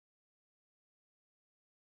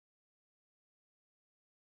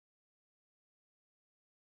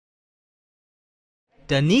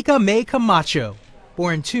Danica May Camacho.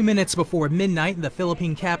 Born 2 minutes before midnight in the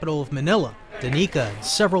Philippine capital of Manila, Danica and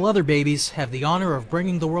several other babies have the honor of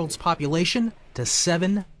bringing the world's population to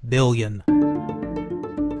 7 billion.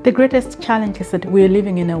 The greatest challenge is that we're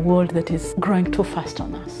living in a world that is growing too fast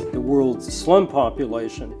on us. The world's slum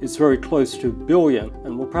population is very close to a billion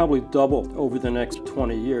and will probably double over the next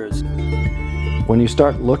 20 years. When you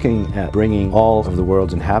start looking at bringing all of the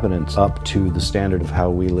world's inhabitants up to the standard of how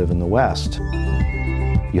we live in the West,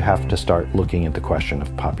 you have to start looking at the question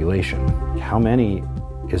of population. How many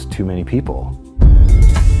is too many people?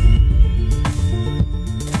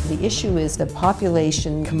 The issue is the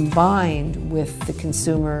population combined with the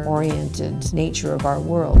consumer-oriented nature of our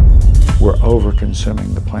world. We're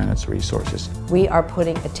over-consuming the planet's resources. We are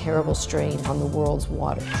putting a terrible strain on the world's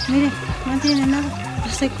water.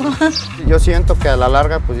 Yo siento que a la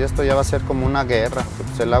larga pues esto ya va a ser como una guerra,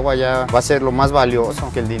 pues el agua ya va a ser lo más valioso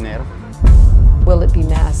que el dinero. Will it be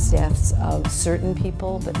mass deaths of certain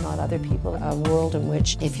people but not other people? A world in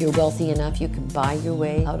which if you're wealthy enough you can buy your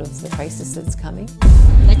way out of the crisis that's coming?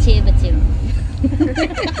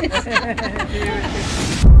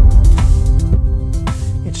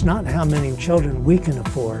 It's not how many children we can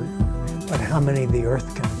afford, but how many the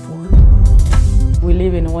earth can afford. We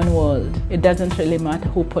live in one world. It doesn't really matter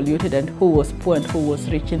who polluted and who was poor and who was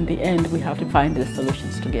rich. In the end, we have to find the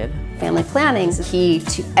solutions together. Family planning is key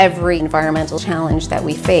to every environmental challenge that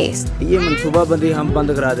we face. In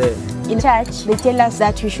church, they tell us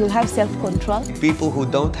that we should have self-control. People who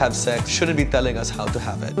don't have sex shouldn't be telling us how to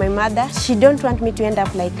have it. My mother, she don't want me to end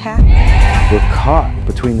up like her. We're caught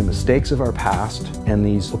between the mistakes of our past and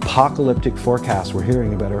these apocalyptic forecasts we're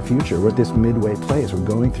hearing about our future. We're at this midway place. We're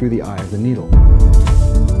going through the eye of the needle.